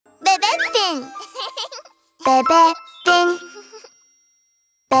Bebefinn. Bebefinn.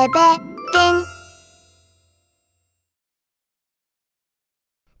 Bebefinn.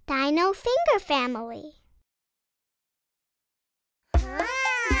 Dino Finger Family.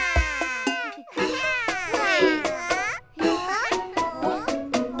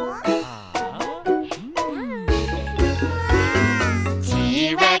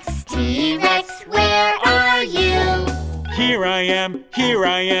 T-Rex, T-Rex, where are you? Here I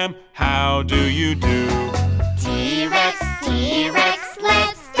am, how do you do? T-Rex, T-Rex,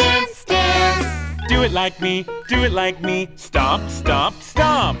 let's dance, dance. Do it like me, stomp, stomp,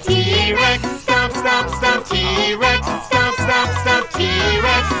 stomp. T-Rex, stomp, stomp, stomp. T-Rex, stomp, stomp, stomp.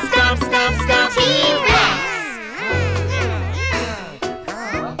 T-Rex, stomp, stomp, stomp. T-Rex.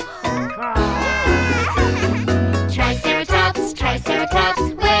 Triceratops, Triceratops,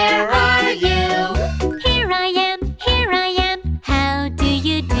 where are you? Here I am, how do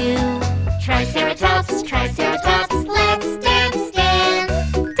you do? Triceratops, Triceratops, let's dance,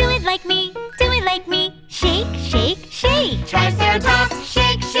 dance. Do it like me, shake, shake, shake. Triceratops,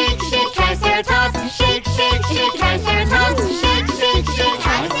 shake, shake, shake. Triceratops, shake, shake, shake. Triceratops, shake, shake, shake.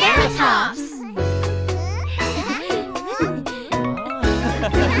 Triceratops.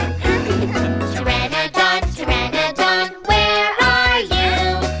 Pteranodon, Pteranodon, where are you?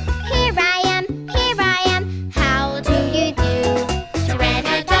 Here I am, how do you do?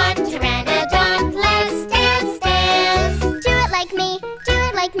 Pteranodon, Pteranodon, let's dance, dance. Do it like me,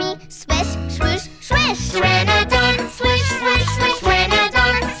 swish, swoosh, swish. Pteranodon, swish, swish, swish.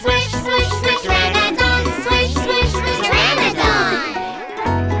 Pteranodon, swish, swish, swish. Pteranodon, swish, swish, swish. Pteranodon.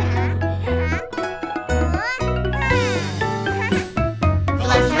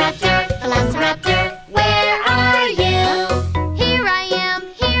 Velociraptor, Velociraptor, where are you? Here I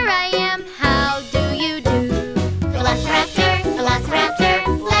am, how do you do? Velociraptor, Velociraptor,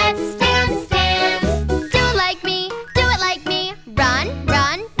 let's dance, dance. Do it like me, run,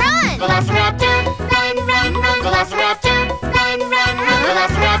 run, run. Velociraptor, run, run, run. Velociraptor, run, run, run.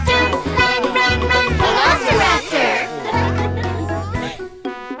 Velociraptor, run, run, run. Velociraptor.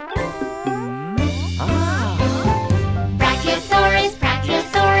 Brachiosaurus,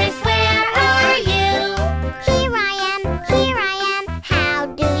 Brachiosaurus, where are you? Here I am, how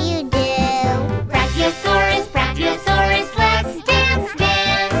do you do? Brachiosaurus, Brachiosaurus, let's dance,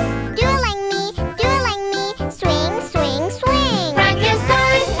 dance. Do it like me, swing, swing, swing.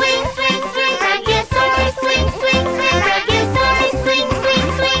 Brachiosaurus, swing, swing, swing. Brachiosaurus, swing, swing, swing. Brachiosaurus, swing, swing,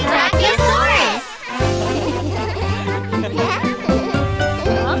 swing. Brachiosaurus.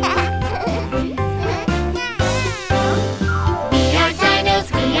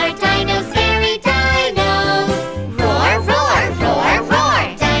 We are dinos, scary dinos. Roar, roar, roar, roar.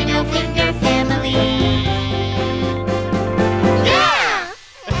 Dino Finger Family. Yeah!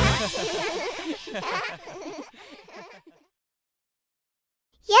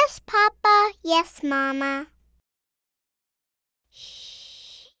 Yes, Papa, yes, Mama.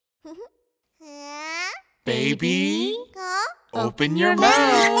 Baby, open your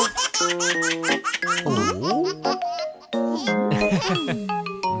mouth.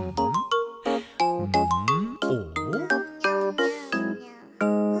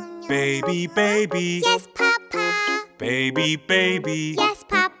 Baby, baby, Yes, Papa, baby, baby, yes,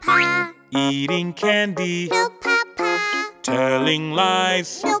 Papa. eating candy, No, Papa, telling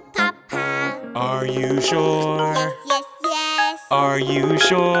lies. no, Papa. Are you sure? Yes, yes, yes. Are you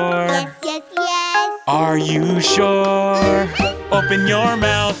sure? Yes, yes, yes. Are you sure? Open your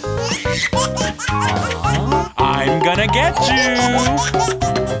mouth. I'm gonna get you.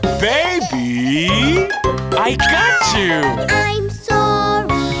 Baby, I got you. I'm sorry.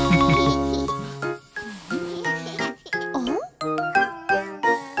 Oh?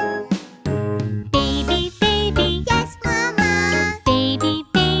 Baby, baby, Yes, Mama. baby,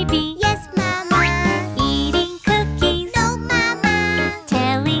 baby. Yes, Mama. Eating cookies, No, Mama.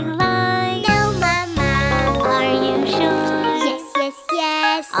 telling lies. No, Mama. Are you sure? Yes, yes,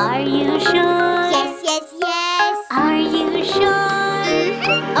 yes. Are you sure? Yes, yes, yes. Are you sure?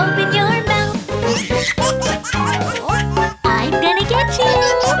 Open your mouth. I'm gonna get you.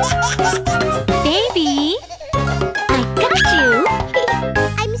 Baby, I got you.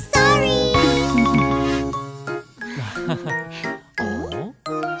 I'm sorry.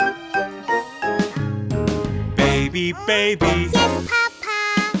 Baby, baby, Yes,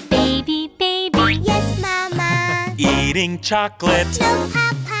 Papa. Baby, baby. Yes, Mama. eating chocolate. No,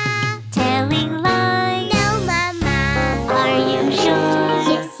 Papa. Telling lies. No, Mama. Are you sure?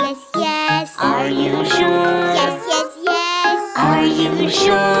 Yes, yes, yes. Are you sure? Yes, yes, yes. Are you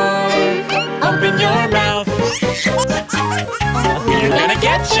sure? Open your mouth. We're gonna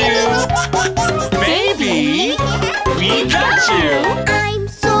get got you. Baby, we got you. I'm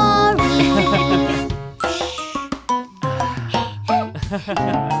sorry.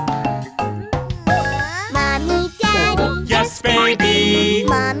 Mommy, Daddy. Yes, baby.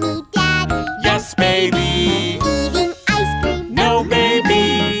 Mommy, Daddy. Yes, baby. Eating ice cream. No,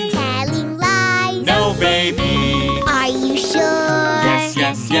 baby. Telling lies. No, baby. Are you sure? Yes,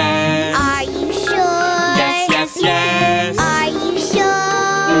 yes, yes. Are you sure? Yes, yes, yes. Are you sure?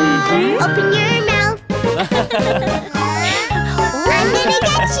 Open your mouth. I'm gonna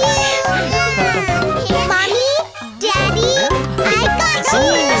get you. Mommy, Daddy, I got you.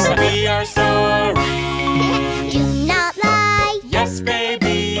 We are sorry. Do not lie. Yes,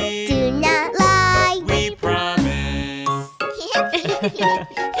 baby. Do not lie. We promise.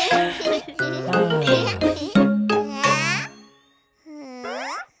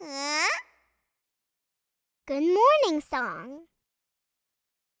 Good morning song.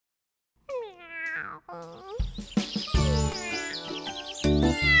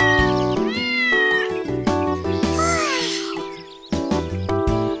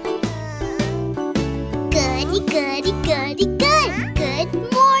 Goody, goody, goody, good. Good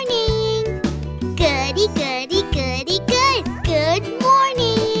morning. Goody, goody, goody, good. Good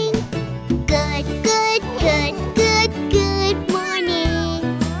morning. Good, good, good, good, good morning.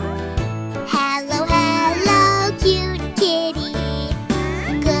 Hello, hello, cute kitty.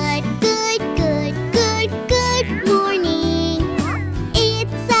 Good, good, good, good, good morning.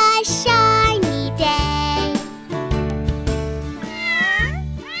 It's a shiny day.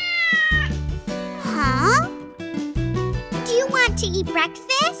 Huh? Do you want to eat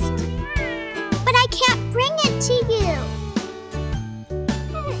breakfast? But I can't bring it to you.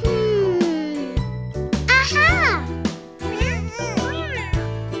 Aha!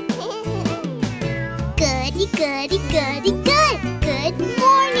 Goody, goody, goody, good. Good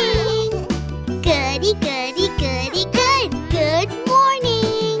morning. Goody, goody, goody, good. Good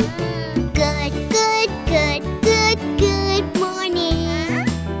morning. Good, good, good, good, good morning.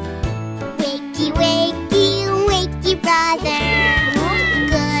 Wakey, wakey, wakey, brother.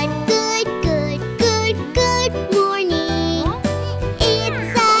 Good, good, good, good, good morning.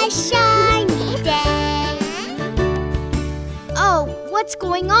 It's a shiny day. Oh, what's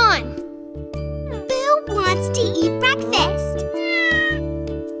going on? Boo wants to eat breakfast.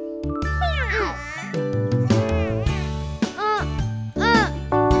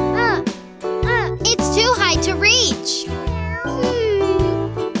 It's too high to reach.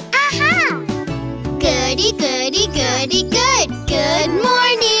 Aha! Goody, goody, goody, good. Good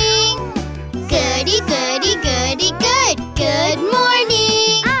morning. Goody, goody, goody, good. Good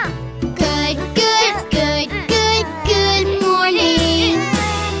morning. Good, good, good, good, good morning.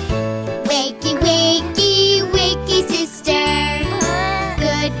 Wakey, wakey, wakey, sister.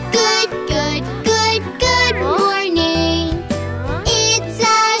 Good, good, good, good, good morning. It's a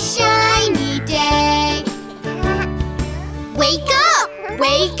shiny day. Wake up!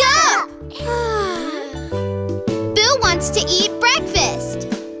 Wake up! Boo wants to eat breakfast.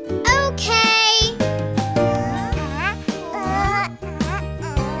 Okay.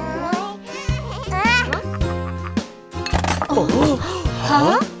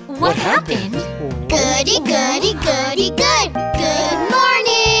 Huh? What happened? Goody, goody, goody, good. Good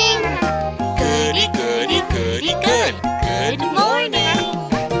morning. Goody, goody, goody, good. Good morning.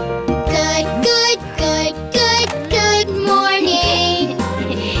 Good, good, good, good, good morning.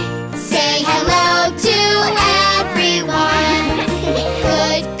 Say hello to everyone.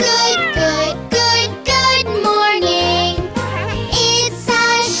 Good, good, good, good, good morning. It's a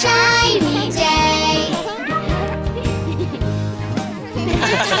shiny day.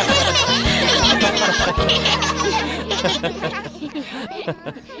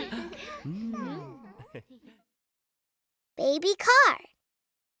 Baby car.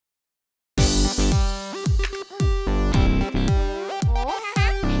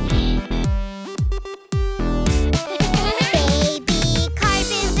 Baby car,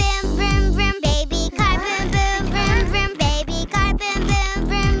 boom, boom, vroom, vroom. Baby car, boom, boom, vroom, vroom. Baby car, boom, boom,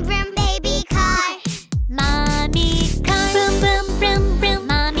 vroom, vroom. Baby car. Mommy car, boom boom vroom vroom.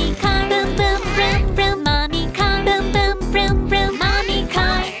 Mommy car, boom boom vroom vroom. Mommy car, boom boom vroom vroom. Mommy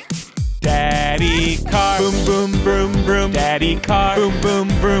car. Daddy car, boom boom vroom vroom. Daddy car, boom boom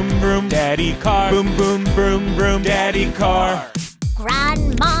vroom vroom. Daddy car, boom boom vroom vroom. Daddy car.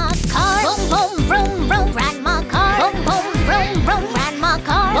 Grandma car, boom boom vroom vroom. Grandma car, boom boom vroom vroom. Grandma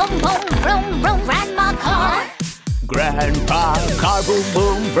car, boom boom vroom vroom. Grandma car. Grandpa car boom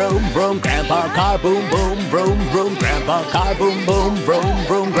boom vroom vroom. Grandpa car boom boom vroom vroom. Grandpa car boom boom vroom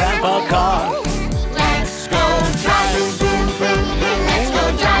vroom. Grandpa car. Let's go drive. Boom, boom, vroom, vroom. Let's go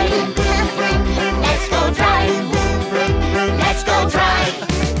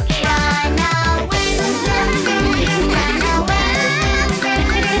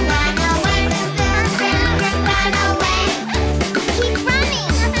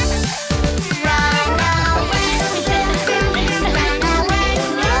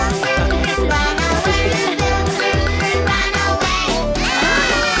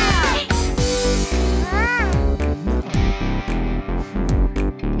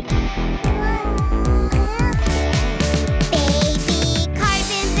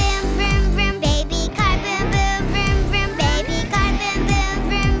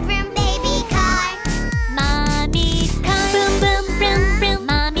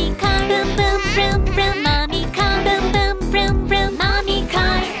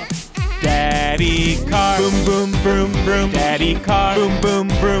Daddy car. Boom, boom,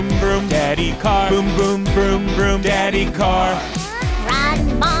 vroom, vroom. Daddy car. Boom, boom, vroom, vroom. Daddy car.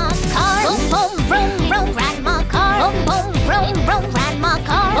 Grandma car, boom boom vroom vroom. Grandma car, boom boom vroom vroom. Grandma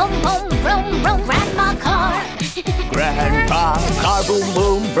car, boom boom vroom vroom. Grandma car. Grandpa car boom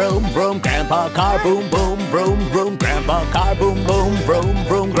boom vroom vroom. Grandpa car boom boom vroom vroom. Grandpa car boom boom vroom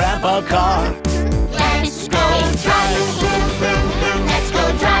vroom. Grandpa car. Let's go drive, vroom vroom vroom. Let's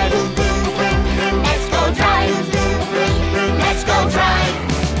go drive, vroom vroom vroom. Let's go drive, vroom vroom vroom. Let's go drive.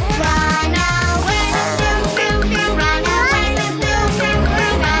 Run away, vroom vroom vroom. Run away, vroom vroom vroom.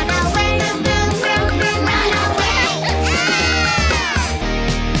 Run away, vroom vroom vroom. Run away.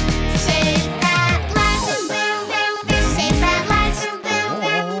 Safe at last, vroom vroom vroom. Safe at last, vroom vroom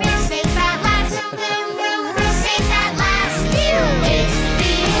vroom. Safe at last, vroom vroom vroom. Safe at last. It's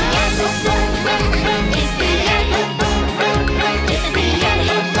the end, vroom vroom vroom. It's the end, vroom vroom vroom. It's the end,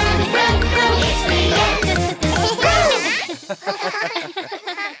 vroom vroom vroom. It's the end.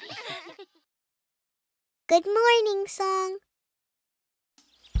 Good morning song.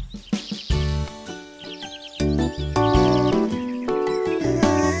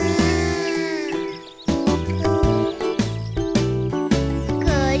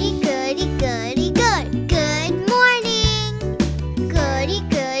 Goody, goody, goody, good. Good morning. Goody,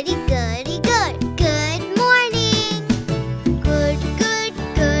 goody, goody, good. Good morning. Good, good,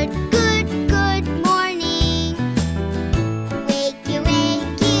 good, good, good morning. Wakey,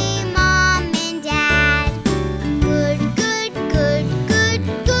 wakey, Mom and Dad. Good, good, good, good,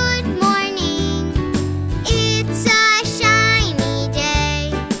 good morning. It's a shiny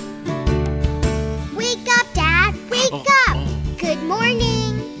day. Wake up, Dad, wake up. Good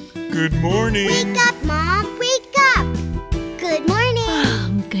morning. Good morning. Wake up, Mom, wake up. Good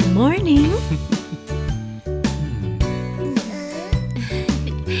morning. Good morning.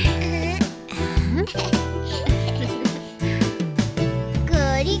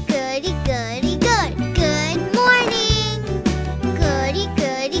 Goody, goody, goody, good. Good morning. Goody,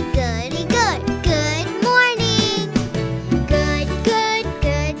 goody, goody, good. Good morning. Good, good,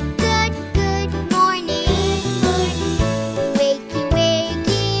 good, good, good morning. Wakey,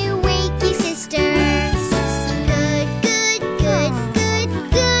 wakey, wakey, sisters. Good, good, good, good,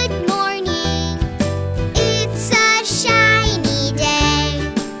 good morning. It's a shiny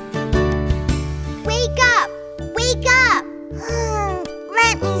day. Wake up! Wake up!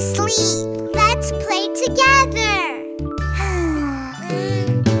 Let me sleep. Let's play together.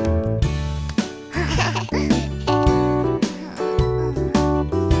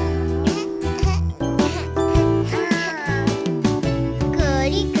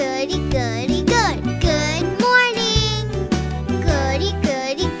 Goody, goody, goody, good. Good morning. Goody,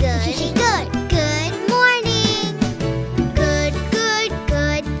 goody, goody, good. Good morning. Good, good,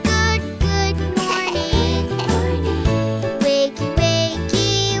 good, good, good morning. Wakey,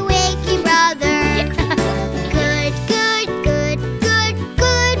 wakey, wakey, brother. Good, good, good, good,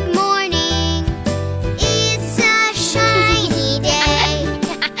 good morning. It's a shiny day.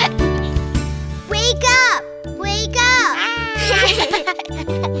 Wake up! Wake up!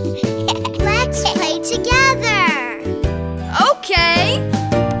 Let's play together. Okay.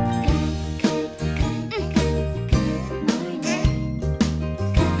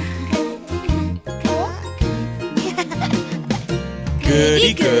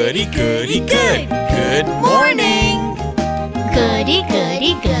 Goody, goody, goody, good. Good morning. Goody,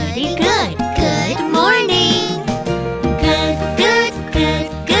 goody, goody, good. Good morning. Good, good, good,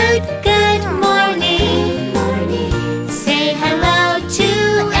 good, good morning. Say hello to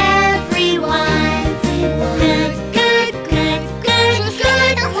everyone. Good, good, good, good,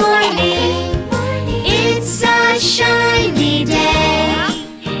 good morning. It's a shiny day.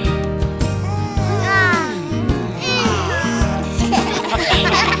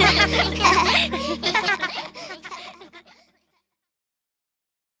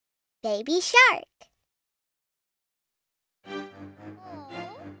 Baby Shark.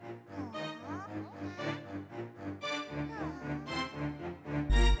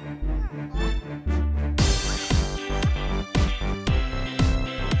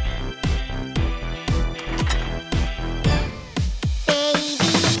 Baby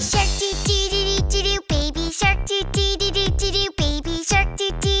shark, doo-doo-doo-doo-doo, baby shark,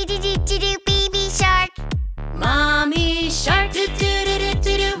 doo-doo-doo-doo-doo, baby shark. Mommy shark, do do do do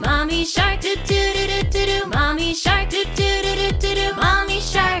do do. Mommy shark, do do do do do do. Mommy shark, do do do do do do. Mommy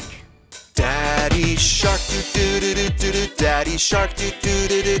shark. Daddy shark do do do do do do. Daddy shark do do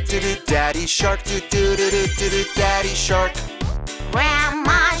do do do do. Daddy shark do do do do do do. Daddy shark.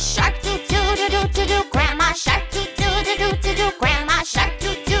 Grandma shark, do do do do do do. Grandma shark, do do do do do do. Grandma shark,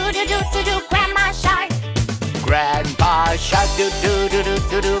 do do do do do do. Grandma shark. Grandpa shark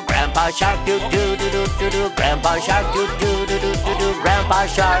do. Grandpa Shark, do do do do do do. Grandpa Shark, do do do do do do. Grandpa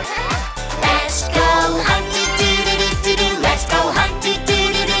Shark. Let's go hunt, do-do-do-do-do. Let's go hunt,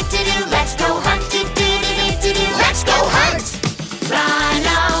 do-do-do-do-do. Let's go hunt, do-do-do-do-do. Let's go hunt. Run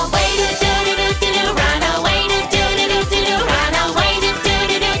away, do-do-do-do-do. Run away, do-do-do-do-do. Run away,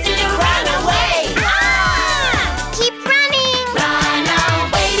 do-do-do-do-do. Run away. Keep running. Run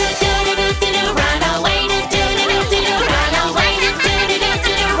away, do-do-do-do-do. Run away, do-do-do-do-do. Run away,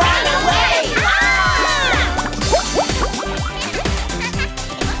 do-do-do-do-do. Run away.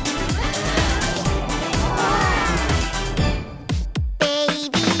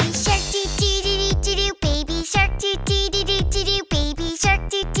 Baby shark doo doo doo doo doo. Baby shark doo doo doo doo doo. Baby shark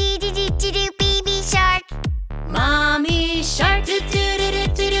doo doo doo doo doo. Baby shark. Mommy shark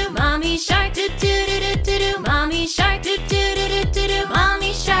do-do-do-do-do-do. Mommy shark do-do-do-do-do. Mommy shark do-do-do-do-do.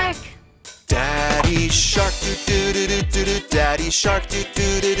 Mommy shark. Daddy shark doo doo doo doo doo doo. Daddy shark doo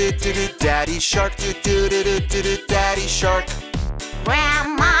doo doo doo doo doo. Daddy shark doo doo doo doo doo doo. Daddy shark.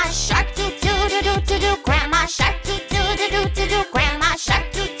 Grandma shark doo doo doo doo doo doo. Grandma shark doo doo doo doo doo doo. Grandma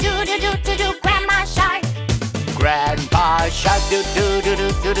shark doo doo doo doo doo doo. Grandma shark. Grandpa Shark, do do do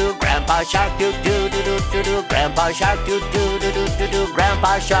do do do. Grandpa Shark, do do do do do do. Grandpa Shark, do do do do do do.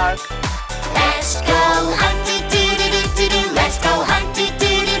 Grandpa Shark. Let's go hunt, do-do-do-do-do. Let's go hunt,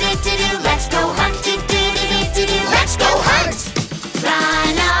 do-do-do-do-do. Let's go hunt, do-do-do-do-do. Let's go hunt.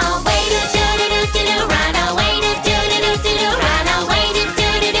 Run away, do-do-do-do-do. Run away, do-do-do-do-do. Run away,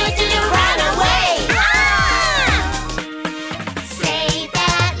 do-do-do-do-do. Run away. Save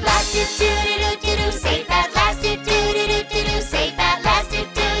at last, do-do-do-do-do. Save at last, do-do-do-do-do. Save at last,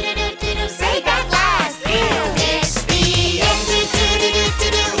 do-do-do-do-do. Save at last. It's the end,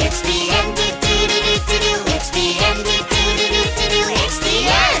 do-do-do-do-do. It's the end, do-do-do-do-do. It's the end, do-do-do-do-do. It's the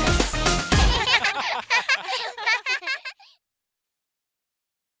end.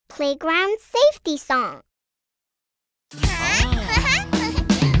 Playground safety song.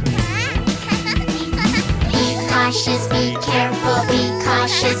 Be cautious, be careful, be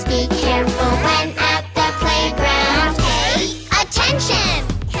cautious, be careful when at the playground. Pay attention!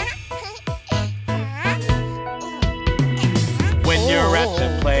 When you're at the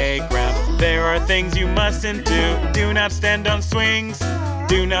playground, there are things you mustn't do. Do not stand on swings.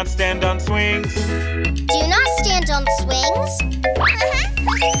 Do not stand on swings. Do not stand on swings.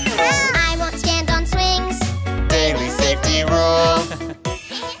 I won't stand on swings. Daily safety rule.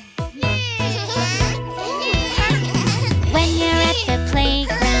 When you're at the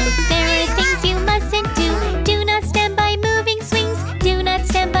playground, there are things you mustn't do. Do not stand by moving swings. Do not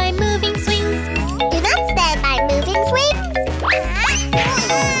stand by moving swings. Do not stand by moving swings.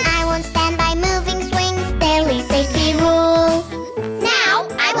 I won't stand by moving swings. Daily safety rule. Now,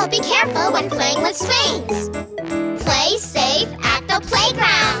 I will be careful when playing with swings. Play safe at the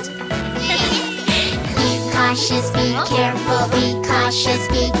playground. Be cautious, be careful, be cautious,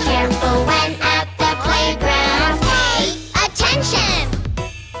 be careful when at the playground. Pay attention.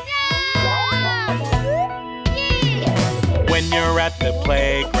 When you're at the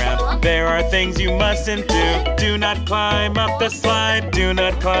playground, there are things you mustn't do. Do not climb up the slide. Do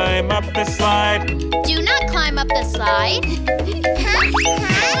not climb up the slide. Do not climb up the slide.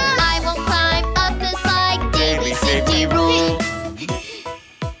 I won't climb up the slide. Daily safety rule.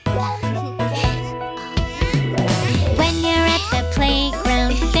 When you're at the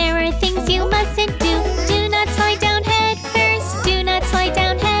playground, there are things you mustn't do. Do not slide down head first. Do not slide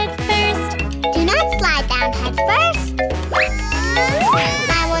down head first. Do not slide down head first.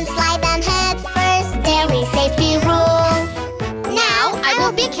 I won't slide down head first. Daily safety rule. Now I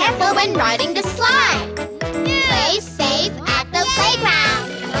will be careful when riding the slide. Play safe at the playground.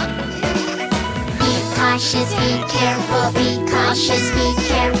 Be cautious, be careful, be cautious, be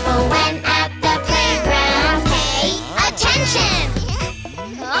careful when at the playground. Pay attention.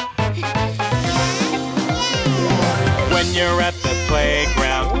 When you're at the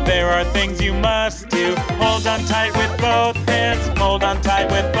playground, there are things you must do. Hold on tight with both hands. Hold on tight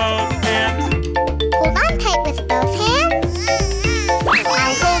with both hands. Hold on tight with both hands.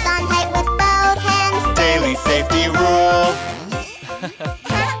 I'll hold on tight with both hands. Daily safety rule.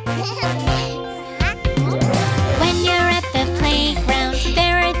 When you're at the playground,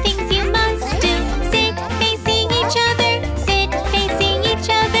 there are things you must do. Sit facing each other. Sit facing each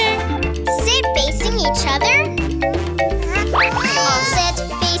other. Sit facing each other. All sit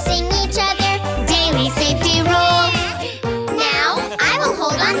facing each other. Daily safety rule. Now I will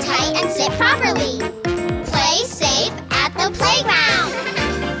hold on tight and sit properly. Play safe at the playground.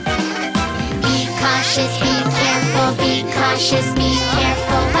 Be cautious, be careful, be cautious, be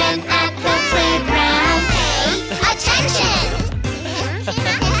careful when at the playground. Pay attention.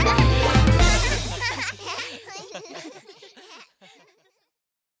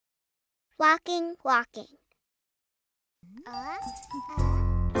 walking, walking.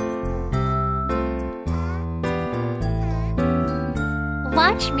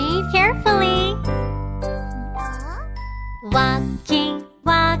 Watch me carefully. Walking,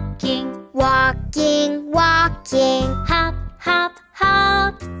 walking, Walking, walking. hop, hop,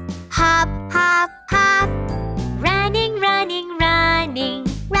 hop. Hop, hop, hop. Running, running, running.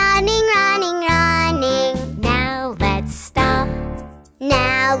 Running, running, running. Now let's stop.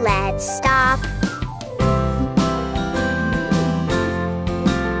 Now let's stop.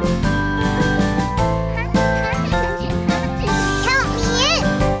 Count me in.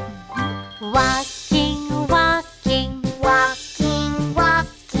 Walking, walking, Walking,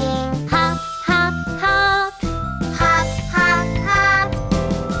 walking. hop, hop, hop. Hop, hop, hop.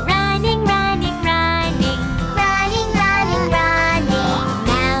 Running, running, running. Running, running, running.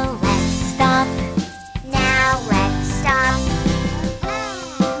 Now let's stop. Now let's stop.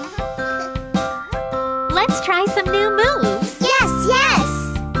 Let's try some new moves. Yes, yes.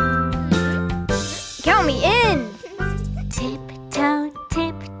 Count me in. Tiptoe,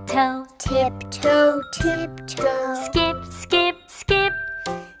 tiptoe. Tiptoe, tiptoe. Skip, skip, skip.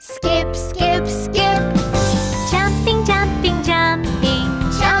 Skip, skip, skip. Jumping, jumping, jumping.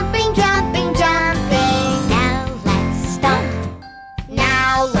 Jumping, jumping, jumping. Now let's stop.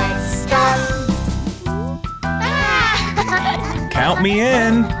 Now let's stop. Count me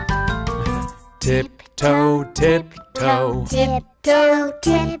in. Tiptoe, tiptoe. Tiptoe,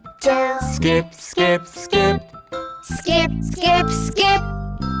 tiptoe. Skip, skip, skip. Skip, skip, skip.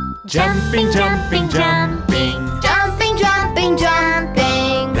 Jumping, jumping, jumping. Jumping, jumping,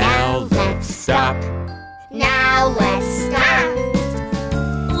 jumping. Now let's stop. Now let's stop.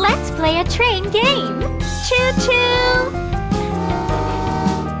 Let's play a train game. Choo choo.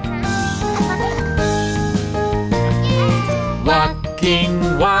 Walking,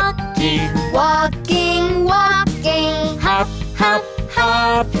 walking. Walking, walking. Hop, hop,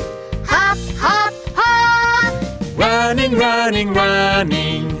 hop. Hop, hop, hop. Running, running,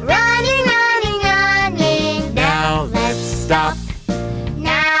 running. Running, running, running. Now let's stop.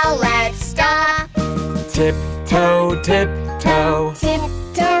 Now let's stop. Tiptoe, tiptoe.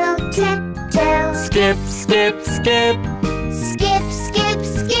 Tiptoe, tiptoe. Skip, skip, skip. Skip, skip,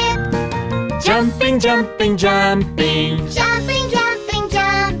 skip. Jumping, jumping, jumping. Jumping, jumping,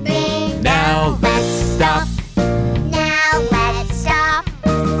 jumping. Now let's stop. Now let's stop.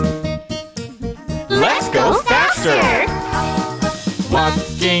 Let's go faster.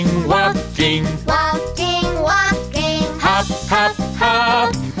 Walking, walking. Walking, walking. Hop, hop,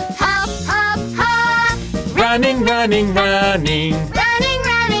 hop. Hop, hop, hop. Running, running, running. Running,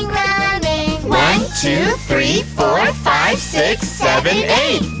 running, running. 1, 2, 3, 4, 5, 6, 7,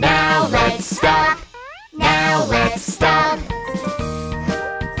 8. Now let's stop. Now let's stop.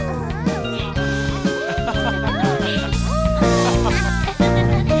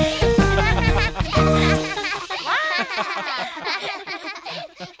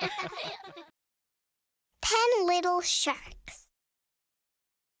 Little sharks.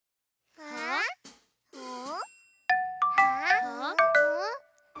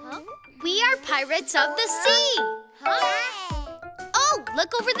 We are pirates of the sea. Oh,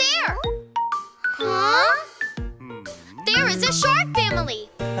 look over there. There is a shark family.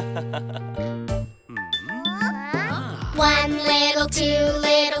 1 little, 2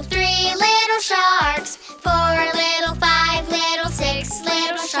 little, 3 little sharks. 4 little, 5 little, 6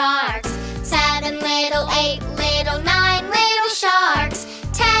 little sharks. 7 little, 8 little, 9 little sharks.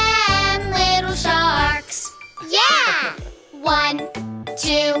 10 little sharks. Yeah! 1,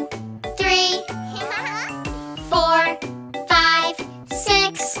 2, 3, 4, 5,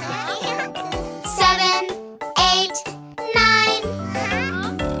 6, 7, 8, 9,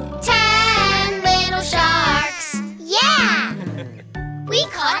 10 little sharks. Yeah! We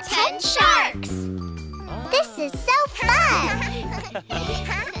caught 10 sharks. This is so fun.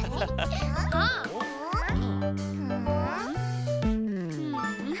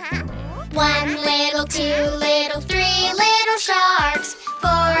 1 little, 2 little, 3 little sharks.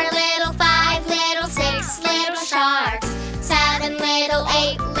 4 little, 5 little, 6 little sharks. 7 little,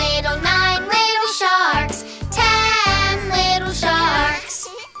 8 little, 9 little sharks. 10 little sharks.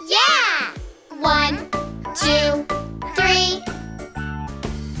 Yeah! 1, 2, 3,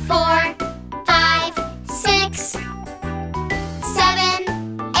 4, 5, 6, 7,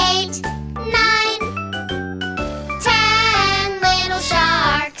 8, 9, 10 little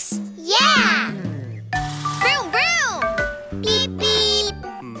sharks. Yeah! Vroom, vroom. Beep, beep.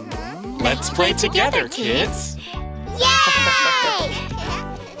 Let's play together, kids. Yay!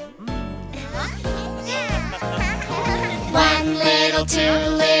 1 little, 2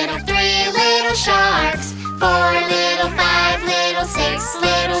 little, 3 little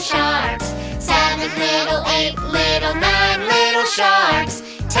 7 little 8 little 9 little sharks.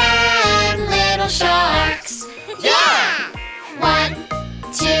 10 little sharks. Yeah! 1,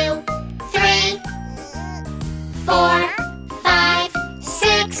 2, 3, 4, 5,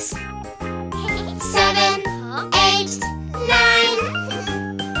 6, 7, 8, 9,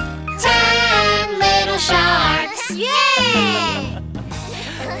 10 little sharks. Yay!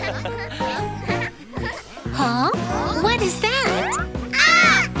 Huh? What is that?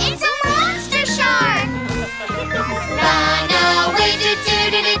 Ah! It's a monster shark! Run away,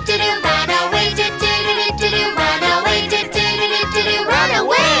 do-do-do-do-do-do. Run away, do-do-do-do-do-do. Run away, do-do-do-do-do-do. Run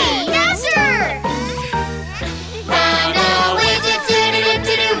away! Faster! Run away,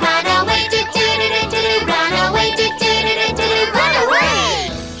 do-do-do-do-do-do. Run away, do-do-do-do-do-do. Run away, do-do-do-do-do-do. Run away!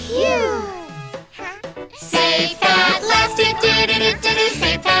 Phew! Safe at last, do-do-do-do-do-do.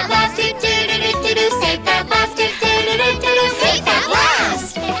 Safe at last, do-do-do-do-do-do. Safe at last, do-do-do-do-do-do. Safe at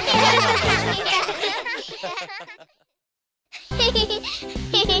last!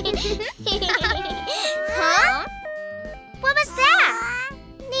 Huh? What was that?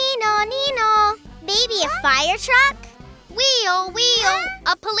 Nino, maybe a fire truck? Wheel,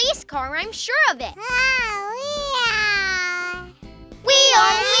 a police car, I'm sure of it. Wheel.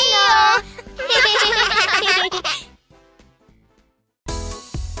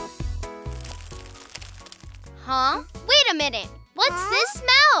 Huh? Wait a minute. What's this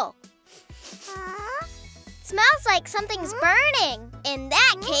smell? Smells like something's burning. In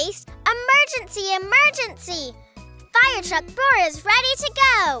that case, emergency! Fire truck Bora is ready to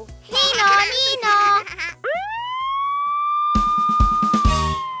go. Nino.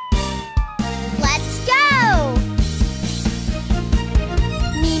 Let's go.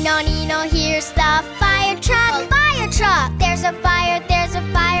 Nino, here's the fire truck. Fire truck. There's a fire.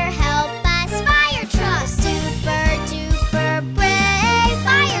 Help us, fire truck. Super duper brave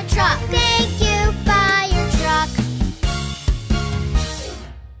fire truck. Thank you, fire truck.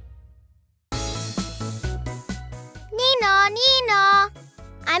 Nino,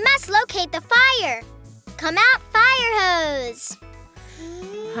 I must locate the fire. Come out, fire hose.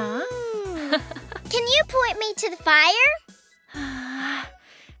 Huh? Can you point me to the fire?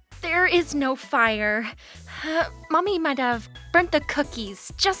 There is no fire. Mommy might have burnt the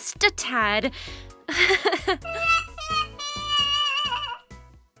cookies just a tad.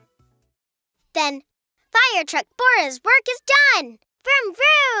 Then fire truck Bora's work is done. Vroom,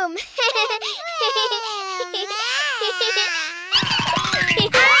 vroom.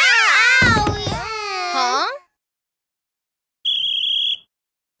 Huh?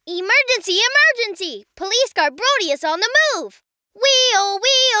 Emergency! Police car Brody is on the move. Wheel.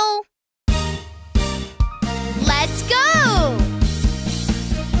 Let's go.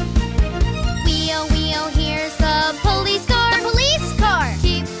 Wheel, here's the police car. The police car.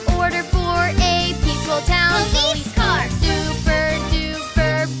 Keep order for a peaceful town. Police car. Super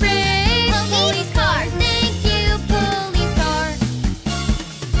duper brave. Police car. Thank you, police car.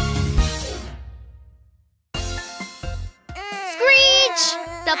 Screech!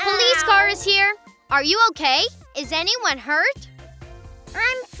 The police car is here. Are you okay? Is anyone hurt?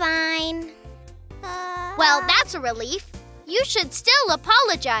 I'm fine. Well, that's a relief. You should still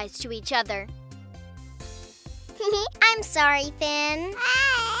apologize to each other. I'm sorry, Finn.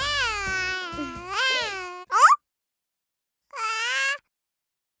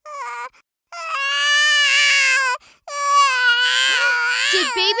 Did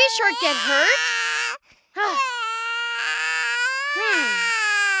Baby Shark get hurt?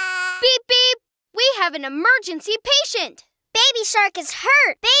 Beep, beep! We have an emergency patient! Baby Shark is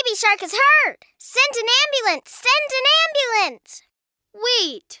hurt! Baby Shark is hurt! Send an ambulance! Send an ambulance!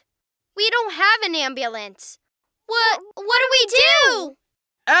 Wait! We don't have an ambulance. What do we do?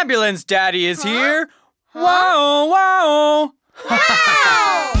 Ambulance Daddy is here! Wow! Wow!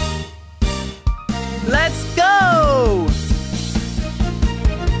 Let's go!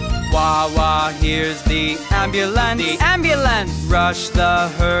 Wah, here's the ambulance. The ambulance! Rush the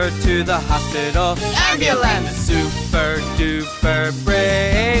herd to the hospital. Ambulance! Super duper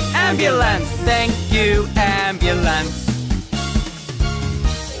brave ambulance! Thank you, ambulance!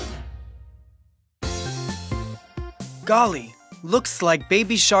 Golly, looks like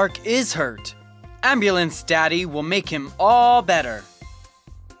Baby Shark is hurt. Ambulance Daddy will make him all better.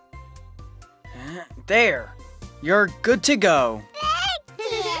 There, you're good to go.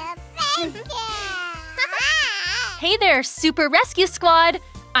 Thank you. Hey there, Super Rescue Squad!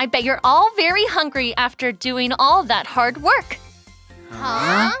 I bet you're all very hungry after doing all that hard work.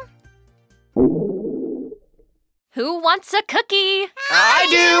 Huh? Who wants a cookie? I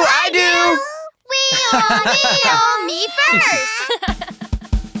do! Me first!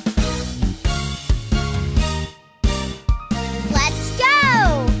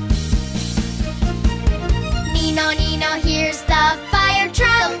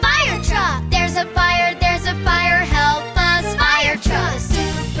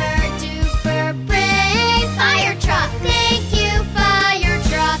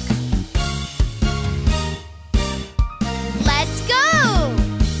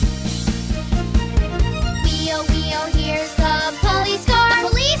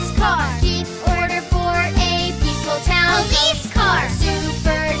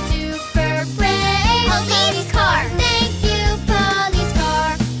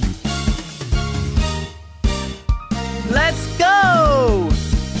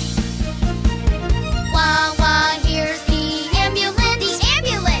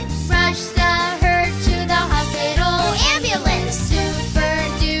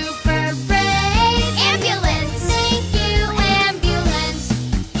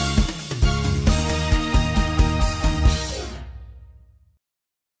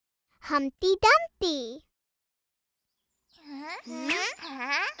 Humpty Dumpty.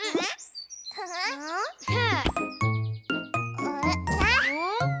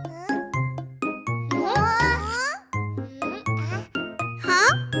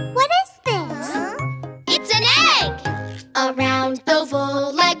 Huh? What is this? It's an egg! A round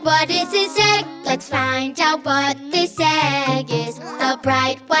oval like what is this egg? Let's find out what this egg is. A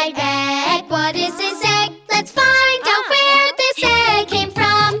bright white egg, what is this egg? Let's find out where this egg came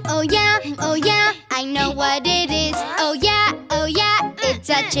from. Oh yeah, I know what it is. Oh yeah, it's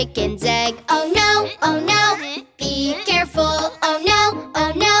a chicken's egg. Oh no, be careful. Oh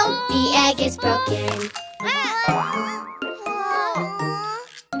no, the egg is broken.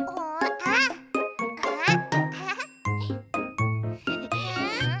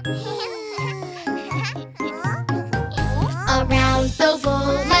 A round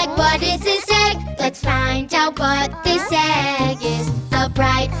oval like what is this egg? Let's find out what this egg is. A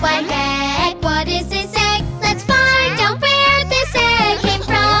bright white egg, what is this egg? Let's find out where this egg came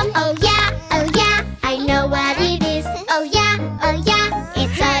from. Oh yeah, I know what it is. Oh yeah,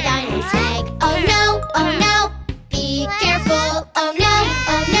 it's a dino's egg. Oh no, be careful. Oh no,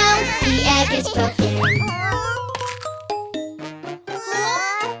 the egg is broken.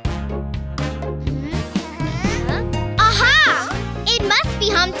 Aha! It must be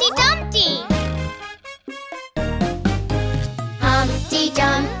Humpty Dumpty. Humpty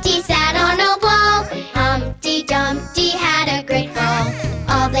Dumpty sat on a wall. Humpty Dumpty had a great fall.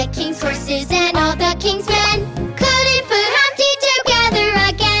 All the king's horses and all the king's men couldn't put Humpty together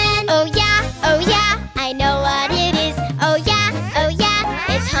again. Oh yeah, I know what it is. Oh yeah,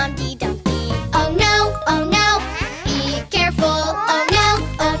 it's Humpty Dumpty. Oh no, be careful. Oh no,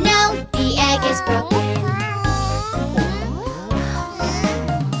 the egg is broken.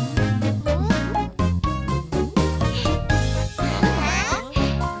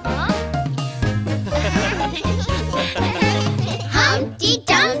 Humpty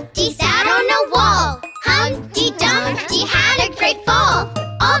Dumpty sat on a wall. Humpty Dumpty had a great fall.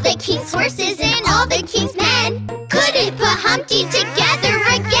 All the king's horses and all the king's men couldn't put Humpty together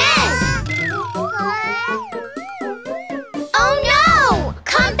again. Oh no!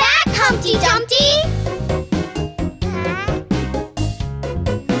 Come back, Humpty Dumpty!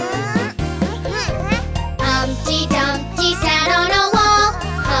 Humpty Dumpty sat on a wall.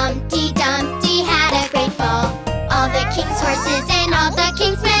 Humpty Dumpty had a great fall. All the king's horses and all the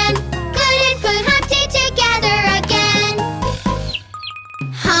king's men couldn't put Humpty together again.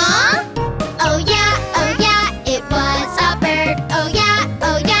 Huh? Oh yeah, it was a bird. Oh yeah,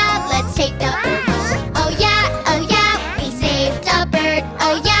 let's take the bird home. Oh yeah, we saved a bird.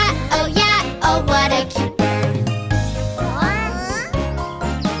 Oh yeah, oh what a cute bird.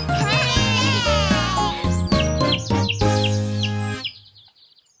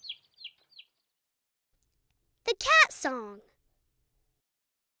 The cat song.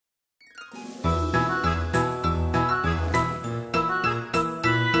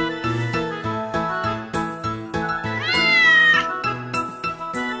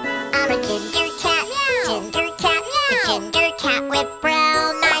 I'm a ginger cat, the ginger cat with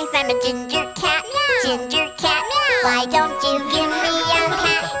brown eyes. I'm a ginger cat, why don't you give me a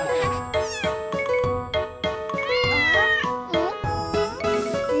cat?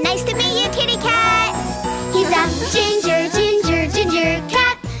 Nice to meet you, kitty cat. He's a ginger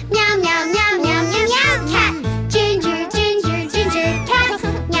cat. Meow, meow, meow, meow, meow, meow, cat. Ginger cat.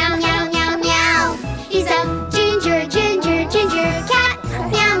 Meow, meow, meow, meow. He's a ginger cat.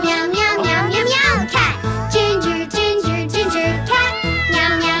 Meow, meow, meow, meow, meow, meow, cat. Ginger cat. Meow,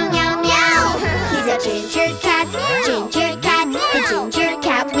 meow, meow, meow. He's a ginger cat. The ginger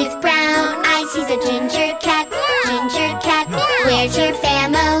cat with brown eyes. He's a ginger cat. Where's your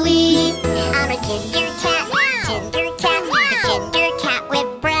family? I'm a ginger cat, the ginger cat with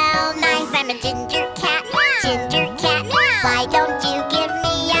brown eyes. I'm a ginger cat, why don't you give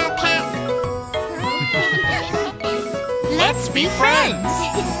me a cat? Let's be friends.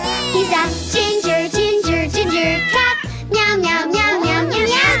 He's a ginger cat. Meow, meow, meow, meow, meow,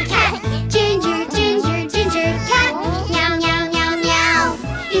 meow, cat. Ginger cat. Meow, meow, meow, meow.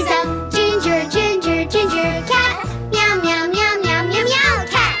 He's a ginger cat. Meow, meow, meow, meow, meow, meow,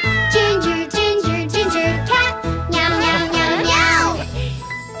 cat. Ginger cat. Meow, meow, meow, meow.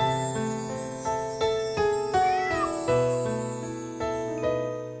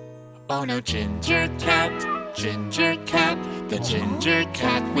 Oh no, ginger cat, the ginger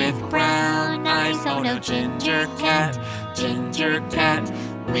cat with brown eyes. Oh no, ginger cat,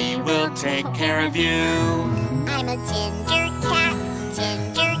 we will take care of you. I'm a ginger cat,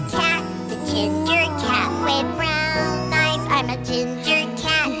 the ginger cat with brown eyes. I'm a ginger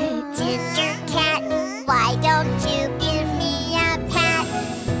cat,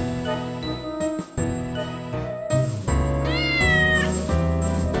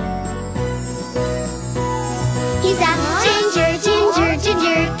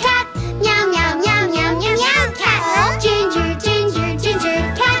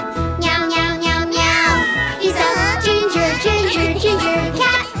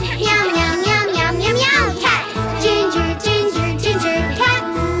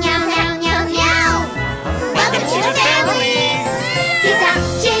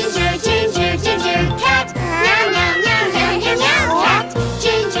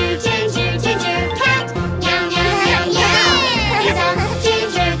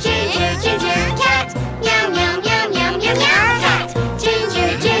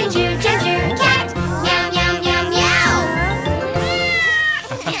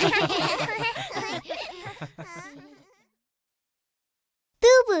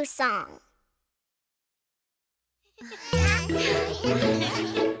 song.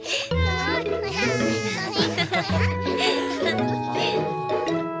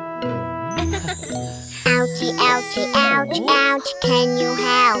 Ouchie, ouchie, ouch, ouch, can you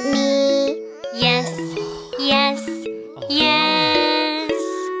help me? Yes, yes, yes.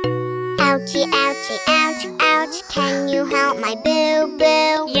 Ouchie, ouchie, ouch, ouch, can you help my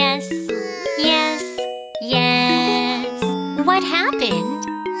boo-boo? Yes, yes, yes. What happened?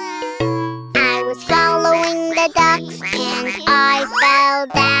 I was following the ducks and I fell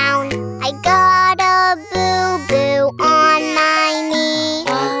down. I got a boo-boo on my knee.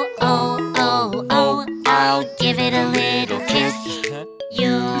 Oh, oh, oh, oh, I'll give it a little kiss.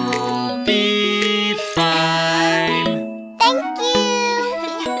 You'll Be fine. Thank you.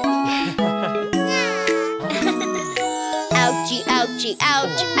 Ouchie, ouchie,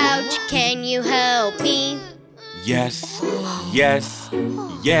 ouch, ouch, can you help me? Yes, yes,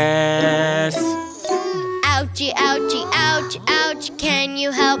 yes. Ouchie, ouchie, ouch, ouch, can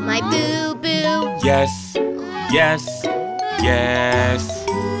you help my boo-boo? Yes, yes, yes.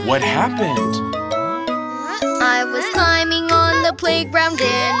 What happened? I was climbing on the playground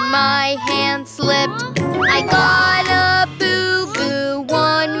and my hand slipped. I got a boo-boo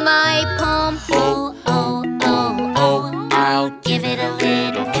on my palm. Oh, oh, oh, oh, I'll give it a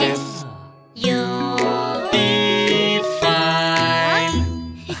little kiss. You'll Be fine.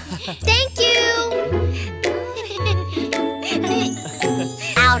 Thank you!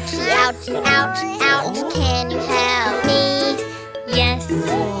 Ouchie, ouchie, ouch, ouch, can you help me? Yes,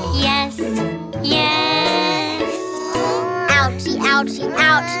 yes, yes. Ouchie, ouchie,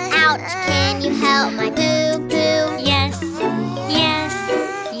 ouch, ouch, can you help my boo-boo? Yes, yes,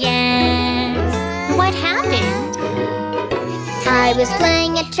 yes. What happened? I was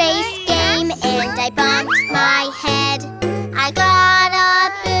playing a trace game and I bumped my head. I got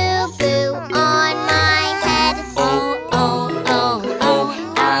a boo-boo on my head. Oh, oh, oh,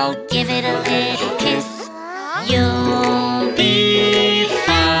 oh, I'll give it a little kiss. You'll Be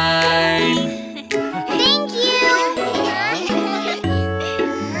fine. Thank you.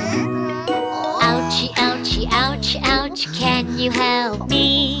 Ouchie, ouchie, ouch, ouch, can you help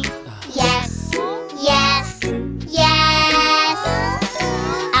me? Yes, yes, yes.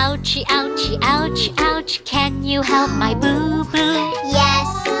 Ouchie, ouchie, ouch, ouch, can you help my boo-boo? Yes,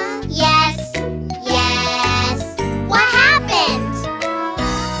 yes, yes. What happened?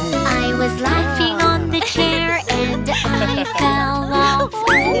 I was laughing on the chair and I fell off.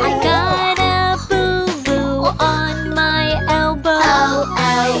 I got a boo-boo on my elbow. Oh,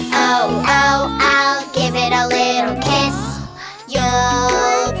 oh, oh, oh, I'll give it a little kiss.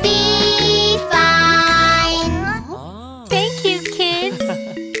 You'll be fine. Thank you, kids.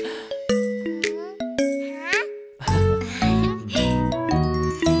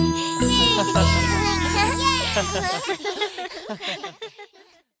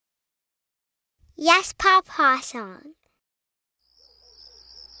 Yes, Papa song.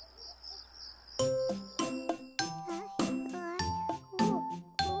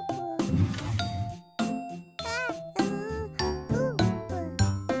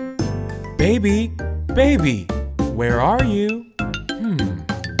 Baby, baby, where are you?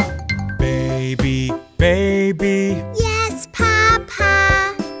 Baby, baby, Yes,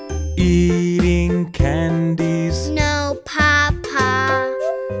 Papa. eating candies, No, Papa.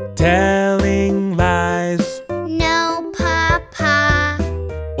 telling lies. No, Papa.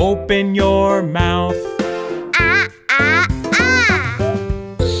 Open your mouth. Ah, ah,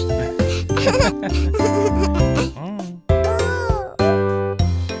 ah.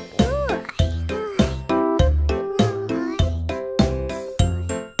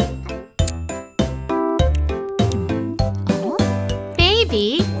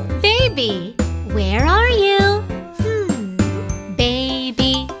 Baby, baby, where are you?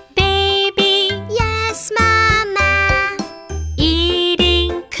 Baby, baby, Yes, Mama.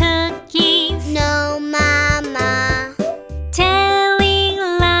 eating cookies, No, Mama. telling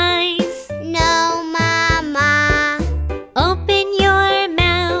lies. No, Mama. Open your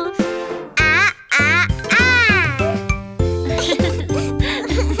mouth. Ah, ah, ah.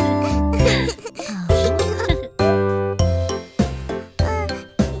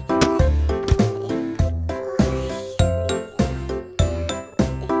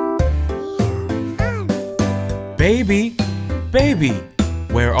 Baby, baby,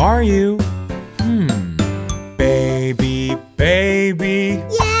 where are you? Baby, baby,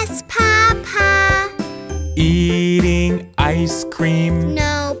 Yes, Papa. eating ice cream,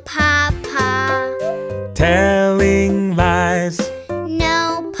 No, Papa. telling lies.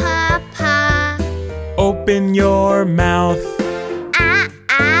 No, Papa. Open your mouth. Ah,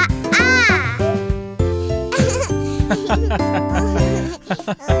 ah,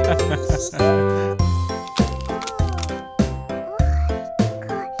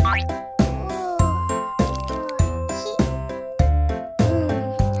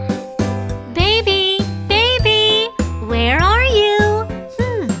 Baby, baby, where are you?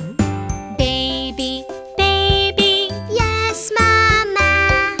 Baby, baby, Yes,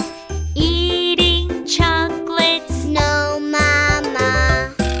 Mama. eating chocolates, No,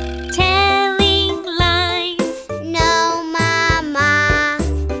 Mama. telling lies. No, Mama.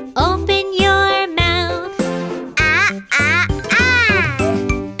 Open your mouth. Ah, ah, ah.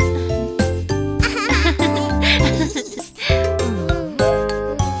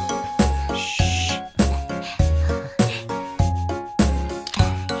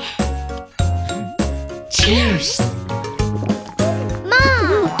 Cheers.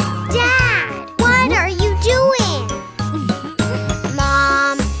 Mom! Dad! What are you doing?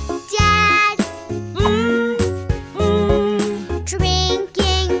 Mom! Dad!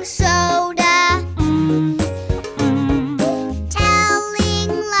 Drinking soda.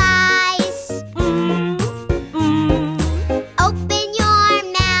 Telling lies. Open your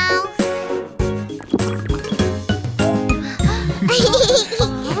mouth.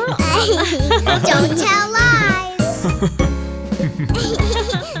 Don't tell lies.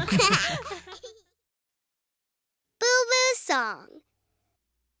 Boo-boo song.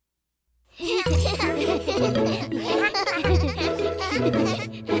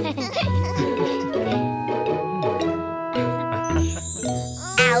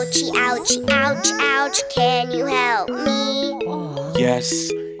 Ouchie, ouchie, ouch, ouch. Can you help me?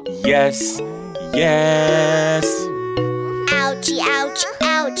 Yes, yes, yes. Ouchie, ouch,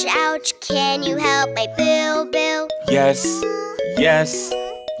 ouch, ouch. Can you help my boo-boo? Yes, yes,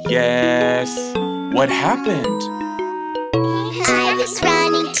 yes. What happened? I was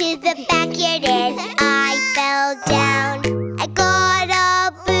running to the backyard and I fell down. I got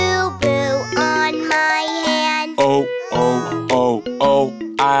a boo-boo on my hand. Oh, oh, oh, oh,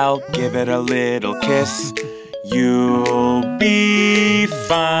 I'll give it a little kiss. You'll be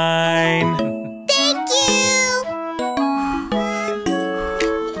fine. Thank you!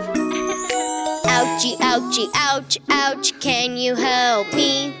 Ouchie, ouchie, ouch, ouch. Can you help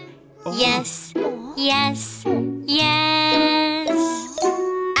me? Yes, yes, yes.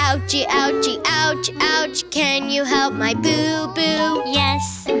 Ouchie, ouchie, ouch, ouch. Can you help my boo-boo?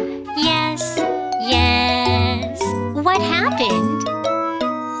 Yes, yes, yes. What happened?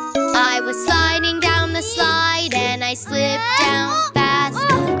 I was sliding down the slide and I slipped down fast.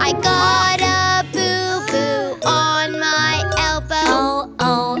 I got a boo-boo on my elbow. Oh,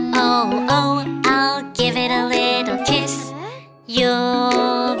 oh, oh, oh, I'll give it a little kiss.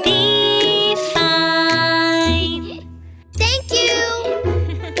 You'll be fine. Thank you!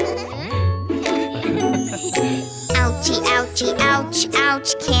 Ouchie, ouchie, ouch,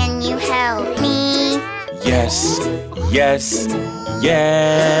 ouch. Can you help me? Yes, yes,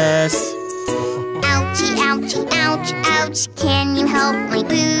 yes. Ouchie, ouchie, ouch, ouch. Can you help my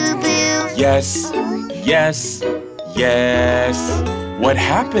boo-boo? Yes, yes, yes. What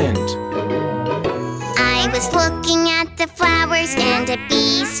happened? I was looking at the flowers and a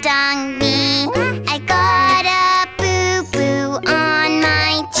bee stung me. I got a boo-boo on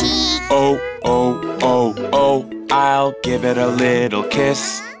my cheek. Oh, oh, oh, oh, I'll give it a little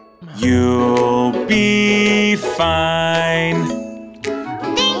kiss. You'll be fine.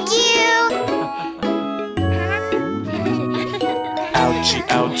 Thank you! Ouchie,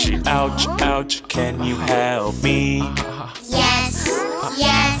 ouchie, ouch, ouch. Can you help me? Yes,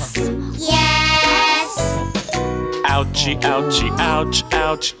 yes, yes. Ouchie, ouchie, ouch,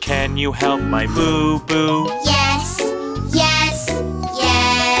 ouch. Can you help my boo-boo? Yes, yes,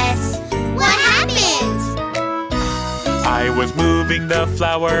 yes. What happened? I was moving the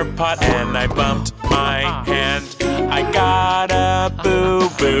flower pot and I bumped my hand. I got a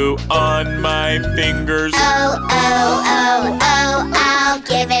boo-boo on my fingers. Oh, oh, oh, oh, I'll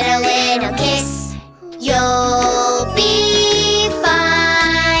give it a little kiss. You'll be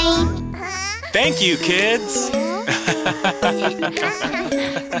fine. Thank you, kids.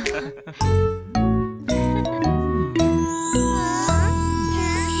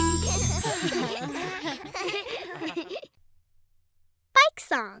 Bike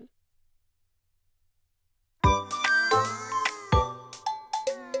song.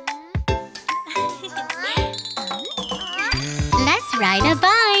 Let's ride a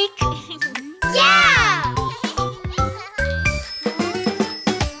bike. Yeah!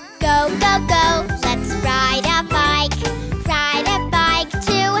 Go, go, go, let's ride a bike. Ride a bike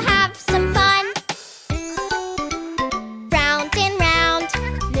to have some fun. Round and round,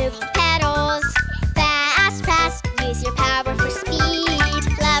 move the pedals. Fast, fast, use your power for speed.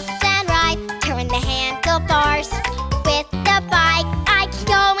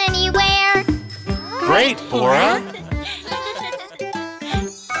 Great, Bora!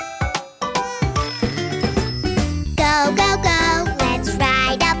 Go, go, go, let's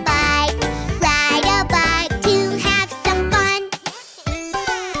ride a bike to have some fun.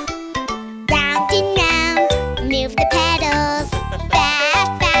 Round and round, move the pedals,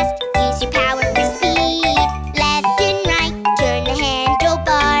 fast, fast, use your power for speed. Left and right, turn the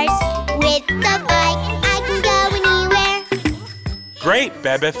handlebars. With the bike, I can go anywhere. Great,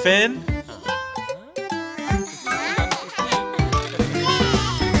 Bebefinn!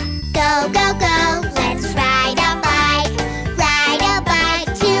 Go, go, go, let's ride a bike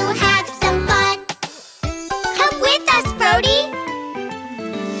to have some fun. Come with us, Brody.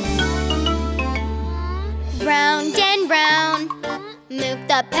 Round and round, move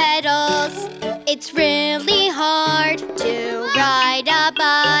the pedals. It's really hard to ride a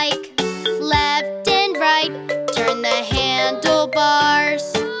bike. Left and right, turn the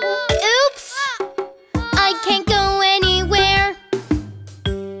handlebars. Oops! I can't go anywhere.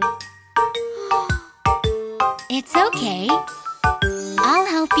 It's okay. I'll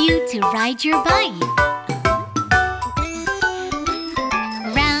help you to ride your bike.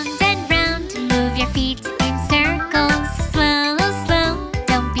 Round and round, move your feet in circles. Slow, slow,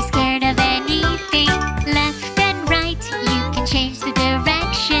 don't be scared of anything. Left and right, you can change the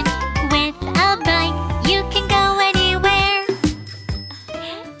direction. With a bike, you can go anywhere.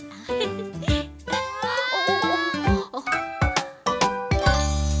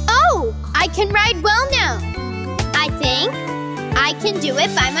 Oh, I can ride well now. I think I can do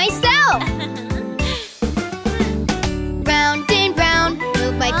it by myself. Round and round,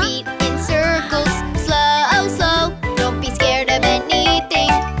 move my feet in circles. Slow, slow, don't be scared of anything.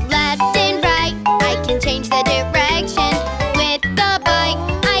 Left and right, I can change the direction. With the bike,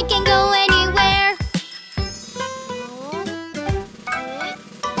 I can go anywhere.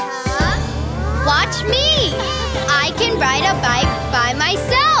 Watch me! I can ride a bike by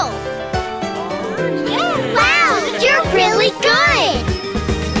myself. Wow, you're really good.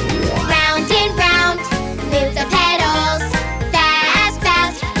 Round and round, move the pedals. Fast,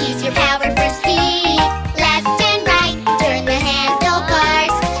 fast, use your power for speed. Left and right, turn the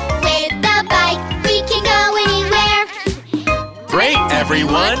handlebars. With the bike, we can go anywhere. Great,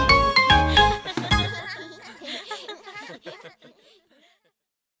 everyone!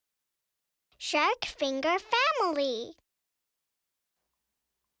 Shark Finger Family.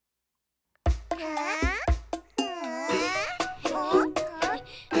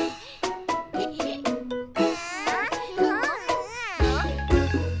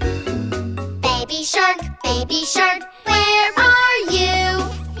 Baby shark, where are you?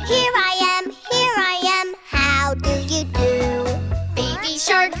 Here I am, how do you do? Baby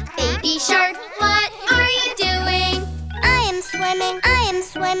shark, what are you doing? I am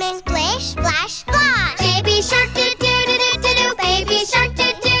swimming, splish, splash, splash. Baby shark, do-do-do-do-do-do, baby shark,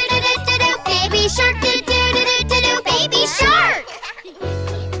 do-do-do-do-do-do, baby shark, do-do-do-do-do-do, baby shark.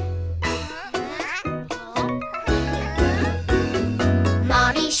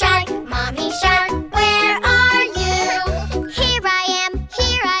 Mommy shark, where are you? Here I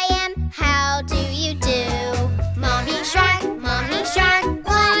am, how do you do? Mommy shark,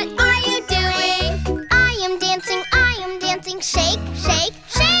 what are you doing? I am dancing, shake, shake,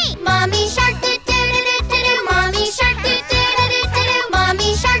 shake. Mommy shark, do-do-do-do-do-do, mommy shark, do-do-do-do-do-do,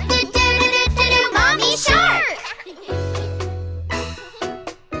 mommy shark, do-do-do-do-do-do, mommy shark.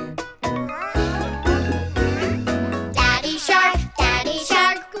 Daddy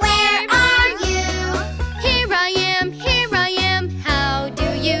shark, where are you? Here I am, how do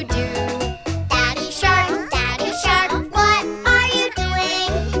you do? Daddy shark, what are you doing?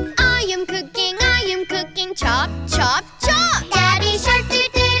 I am cooking, chop, chop, chop. Daddy shark,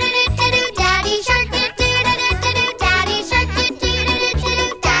 do-do-do-do-do-do, daddy shark, do-do-do-do-do-do, daddy shark,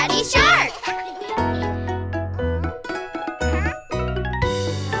 do-do-do-do-do-do, daddy shark.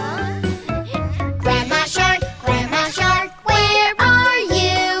 Grandma shark, where are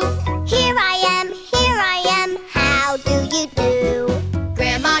you? Here I am, how do you do?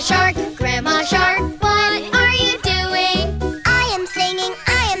 Grandma shark, what are you doing? I am singing,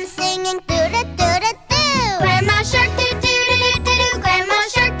 do-do-do-do-do. Grandma shark, do-do-do-do-do, grandma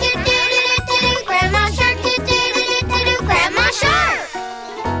shark, do-do-do-do-do, grandma shark, do-do-do-do-do, grandma shark.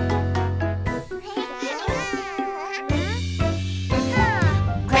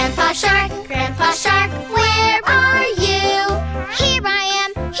 Grandpa shark, where are you? Here I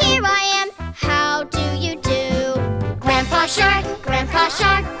am, how do you do? Grandpa shark,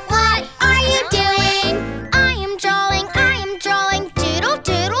 what are you doing? I am drawing, doodle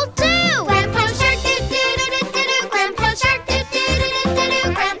doodle do. Grandpa shark, do-do-do-do-do, grandpa shark,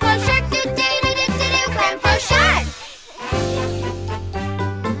 do-do-do-do-do, grandpa shark, do-do-do-do-do,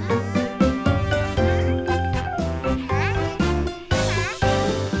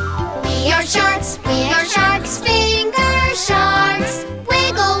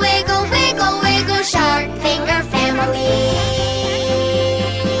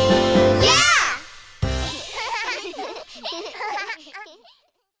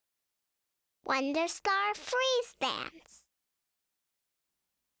 Wonderstar freeze dance.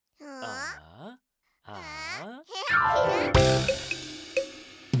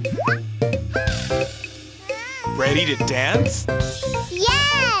 Ready to dance?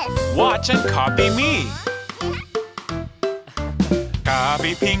 Yes! Watch and copy me.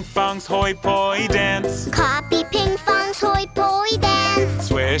 Copy Ping Fong's hoi poi dance. Copy Ping Fong's hoi poi dance.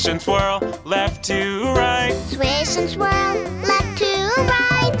 Swish and swirl, left to right. Swish and swirl, left to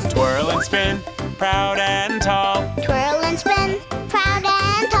right. Twirl and spin, proud and tall. Twirl and spin, proud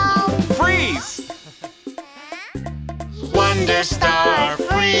and tall. Freeze! Wonderstar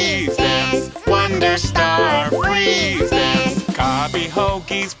freeze dance. Wonderstar freeze dance. Copy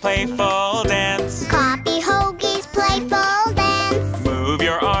Hoagie's playful dance. Copy Hoagie's playful dance. Move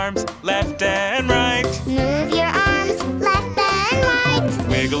your arms left and right. Move your arms left and right.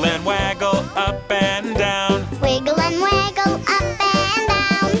 Wiggle and waggle up and down. Wiggle and waggle up and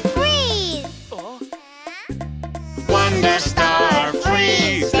down. Freeze! Wonderstar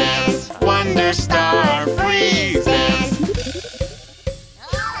freeze dance. Wonderstar freeze dance.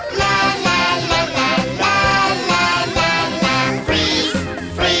 La la la la la la la la. Freeze,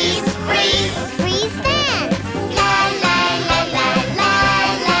 freeze, freeze. Freeze dance. La la la la la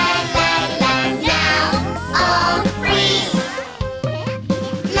la la la. Now all freeze.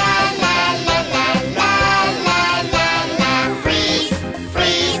 La la la la la la la la. Freeze,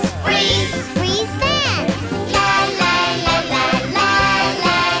 freeze, freeze. Freeze dance. La la la la la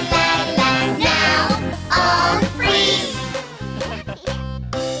la la la. Now all freeze.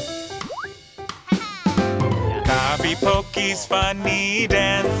 Copy Pokey's funny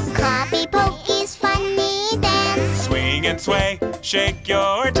dance. Copy Pokey's funny dance. Swing and sway, shake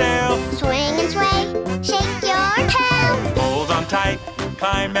your tail. Swing and sway, shake your tail. Hold on tight,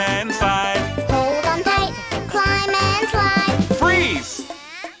 climb and slide. Hold on tight, climb and slide. Freeze!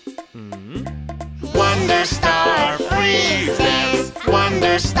 Wonderstar freeze dance.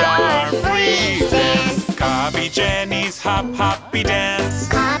 Wonderstar freeze dance. Copy Jenny's hop hoppy dance.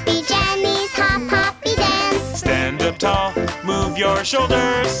 Copy Jenny's hop hoppy dance. Stand up tall, move your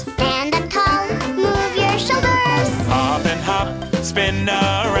shoulders. Stand up tall, move your shoulders. Hop and hop, spin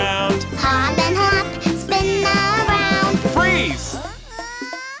around. Hop and hop, spin around. Freeze!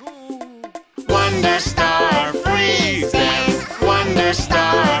 Wonderstar freeze dance.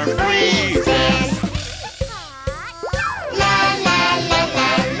 Wonderstar freeze dance. La la la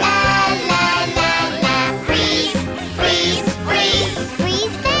la la la la la. Freeze, freeze, freeze.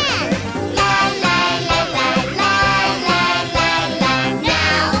 Freeze dance. La la la la la la la la.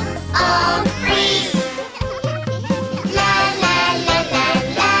 Now all freeze. La la la la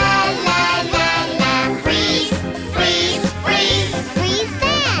la la la la. Freeze, freeze, freeze. Freeze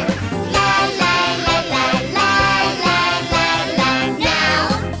dance. La la la la la la la la. Now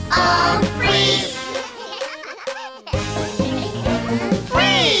all freeze.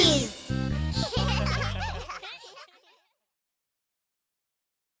 Freeze!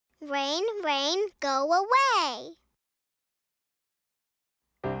 Rain, rain, go away.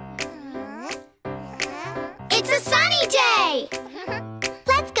 It's a sunny day!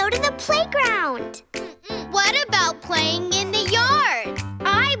 Let's go to the playground. What about playing in the yard?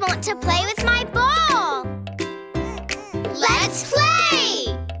 I want to play with my ball. Let's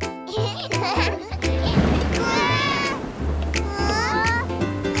play!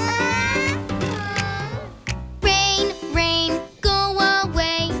 Rain, rain, go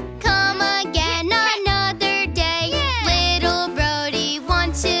away. Come again another day. Little Brody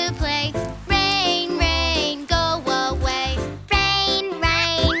wants to play. Rain, rain, go away. Rain,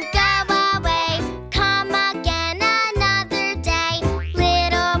 rain, go away. Come again another day.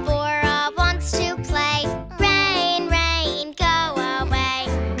 Little Bora wants to play. Rain, rain, go away.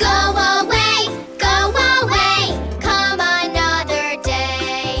 Go away, go away. Come another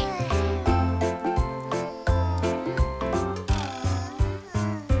day.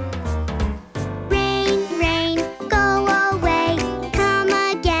 Rain, rain, go away. Come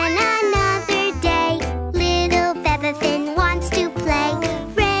again another day. Little Bebefinn wants to play.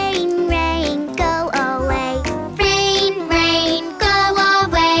 Rain, rain, go away. Rain, rain, go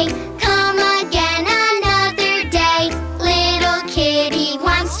away. Come again another day. Little Kitty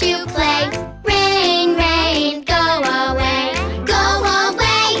wants to play. Rain, rain, go away. Go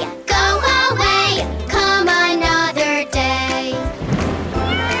away, go away. Come another day.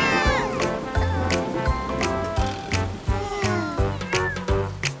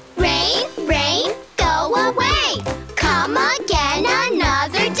 Rain, rain, go away. Come again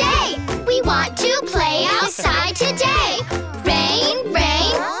another day. We want to play outside today. Rain,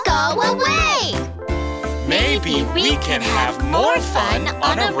 rain, go away. Maybe we can have more fun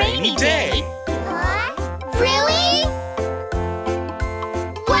on a rainy day.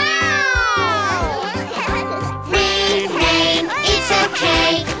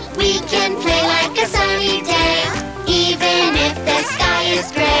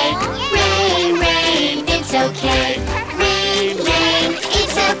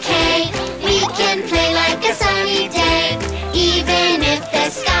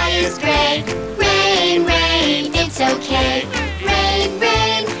 is gray. Rain, rain, it's okay. Rain,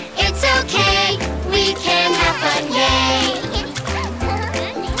 rain, it's okay. We can have fun, yay!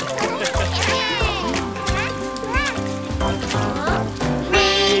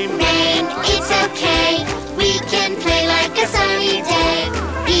 Rain, rain, it's okay. We can play like a sunny day,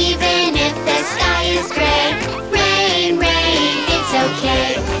 even if the sky is gray. Rain, rain, it's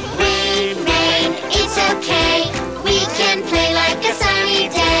okay. Rain, rain, it's okay. We can play like a sunny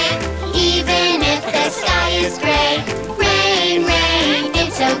day, even if the sky is gray. Rain, rain,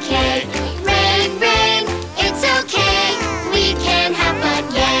 it's okay. Rain, rain, it's okay. We can have fun,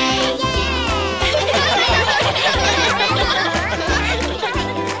 yay!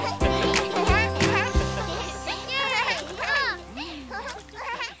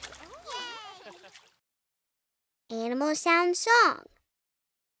 Animal sound song.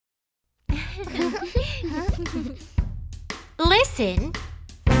 Listen,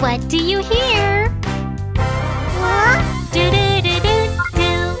 what do you hear? What?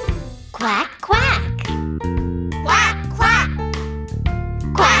 Do-do-do-do-do. Quack, quack. Quack, quack.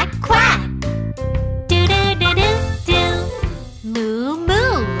 Quack, quack. Do-do-do-do-do. Moo,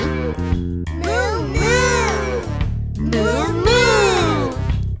 moo. Moo, moo. Moo, moo.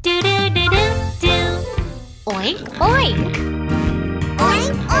 Do-do-do-do-do. Oink, oink.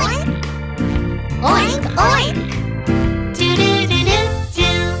 Oink, oink. Oink, oink.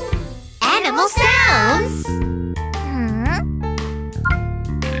 Do-do-do-do-do. Animal sounds.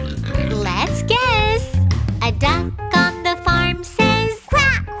 Let's guess. A duck on the farm says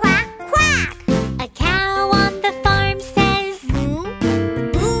Quack, quack, quack. a cow on the farm says Moo,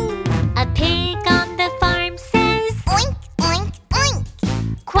 moo. a pig on the farm says Oink, oink, oink.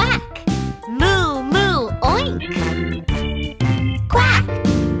 quack. Moo, moo, oink. Quack.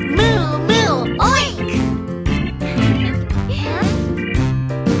 Moo, moo, oink.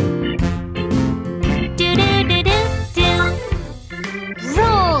 Do-do-do-do-do.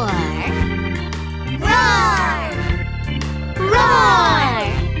 Roar. Roar. Roar.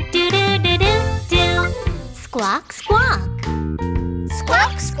 Do-do-do-do-do. Squawk, squawk.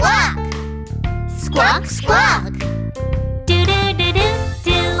 Squawk, squawk. Squawk, squawk.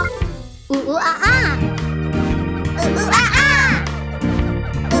 Do-do-do-do-do. Ooh, ooh, ah, ah. Ooh, ooh, ah, ah.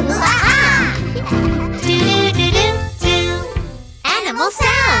 Ooh, ooh, ah, ah. Do-do-do-do-do. Animal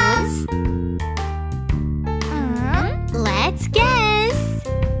sounds. Let's guess.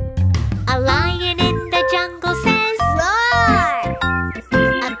 A lion in the jungle says Roar.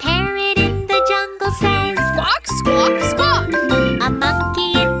 a parrot in the jungle says Squawk, squawk, squawk. a monkey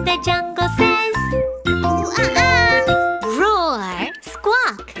in the jungle says Ooh, ah, ah. roar,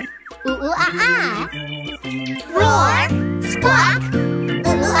 squawk. Ooh, ooh, ah, ah. Roar. Squawk. Ooh,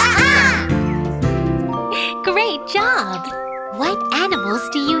 ooh, ah, ah. Great job! What animals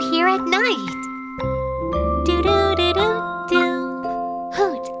do you hear at night? Do-do-do-do-do.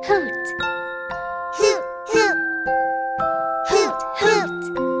 Hoot, hoot. Hoot, hoot. Hoot, hoot.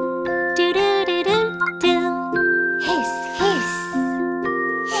 Do-do-do-do-do. Hiss, hiss.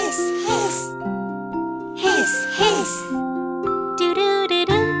 Hiss, hiss. Hiss, hiss.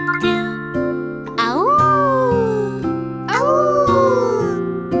 Do-do-do-do-do. Ow! Ow.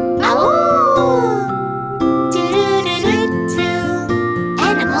 Ow! Do-do-do-do-do.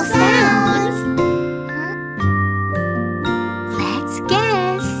 Animal sounds. Let's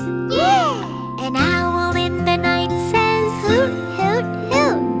guess. Yeah. An owl in the night says hoot, hoot,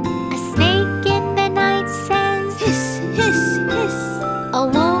 hoot. A snake in the night says Hiss, hiss, hiss. a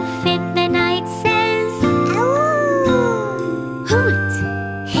wolf in the night says Ow. hoot,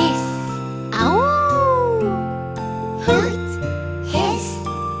 hiss, ow. Hoot, hiss,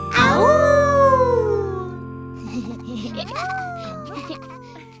 ow.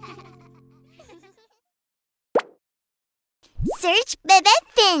 Search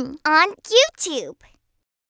Bebefinn on YouTube.